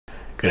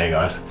G'day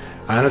guys.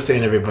 I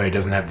understand everybody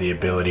doesn't have the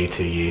ability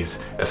to use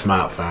a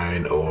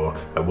smartphone or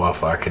a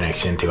Wi-Fi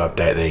connection to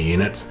update their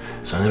units,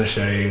 so I'm going to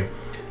show you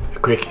a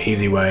quick,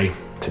 easy way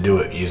to do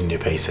it using your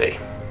PC.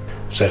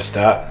 So to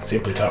start,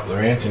 simply type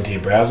Lowrance into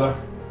your browser.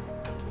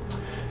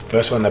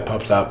 First one that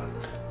pops up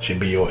should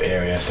be your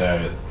area,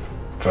 so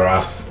for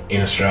us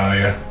in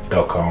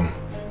Australia.com.au.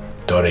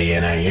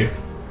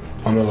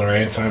 On the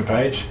Lowrance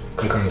homepage,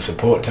 click on the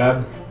support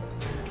tab,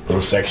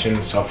 little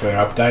section software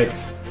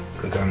updates,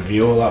 click on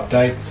view all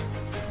updates.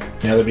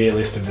 Now there'll be a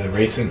list of the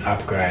recent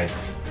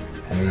upgrades,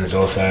 and then there's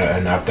also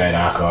an update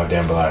archive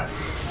down below.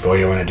 But all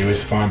you want to do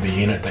is find the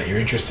unit that you're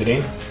interested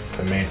in.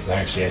 For me it's the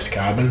HDS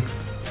Carbon.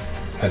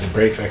 Has a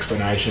brief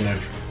explanation of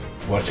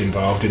what's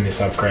involved in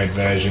this upgrade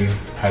version,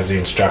 has the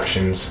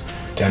instructions.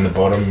 Down the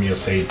bottom you'll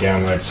see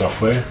download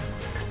software.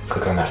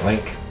 Click on that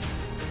link.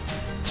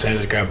 So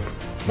just grab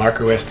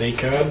microSD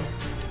card,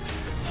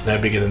 no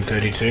bigger than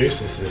 32,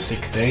 so this is a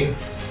 16.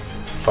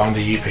 Find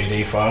the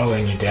UPD file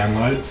in your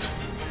downloads,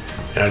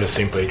 and I'll just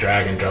simply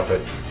drag and drop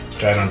it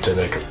straight onto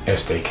the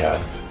SD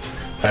card.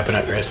 Open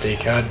up your SD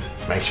card,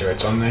 make sure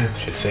it's on there.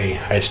 Should see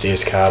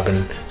HDS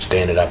Carbon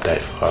standard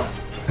update file.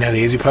 Now the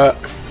easy part,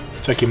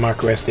 chuck your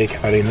microSD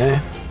card in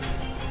there,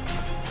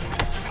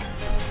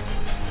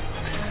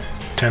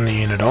 turn the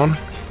unit on,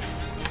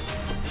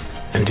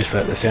 and just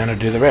let the sounder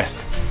do the rest.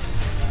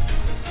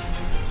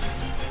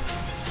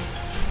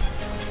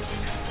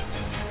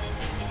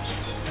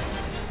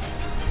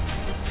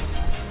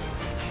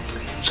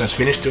 So it's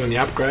finished doing the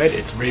upgrade,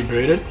 it's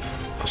rebooted.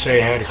 I'll show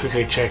you how to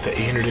quickly check that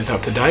your unit is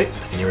up to date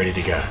and you're ready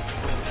to go.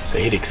 So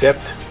hit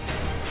accept,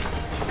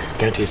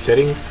 go to your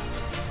settings,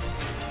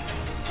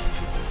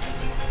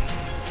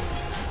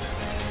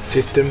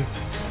 system,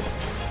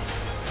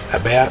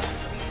 about,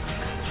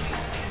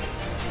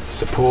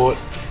 support,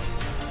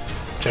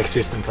 check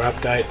system for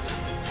updates.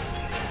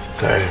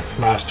 So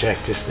last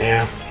check just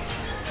now,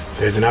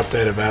 there's an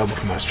update available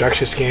for my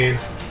structure scan,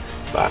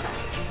 but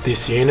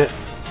this unit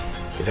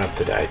is up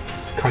to date.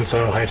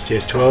 Console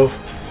HDS 12,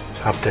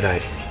 up to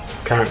date.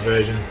 Current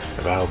version,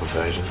 available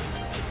version.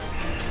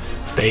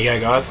 There you go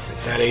guys,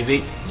 it's that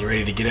easy. You're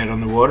ready to get out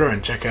on the water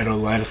and check out all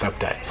the latest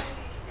updates.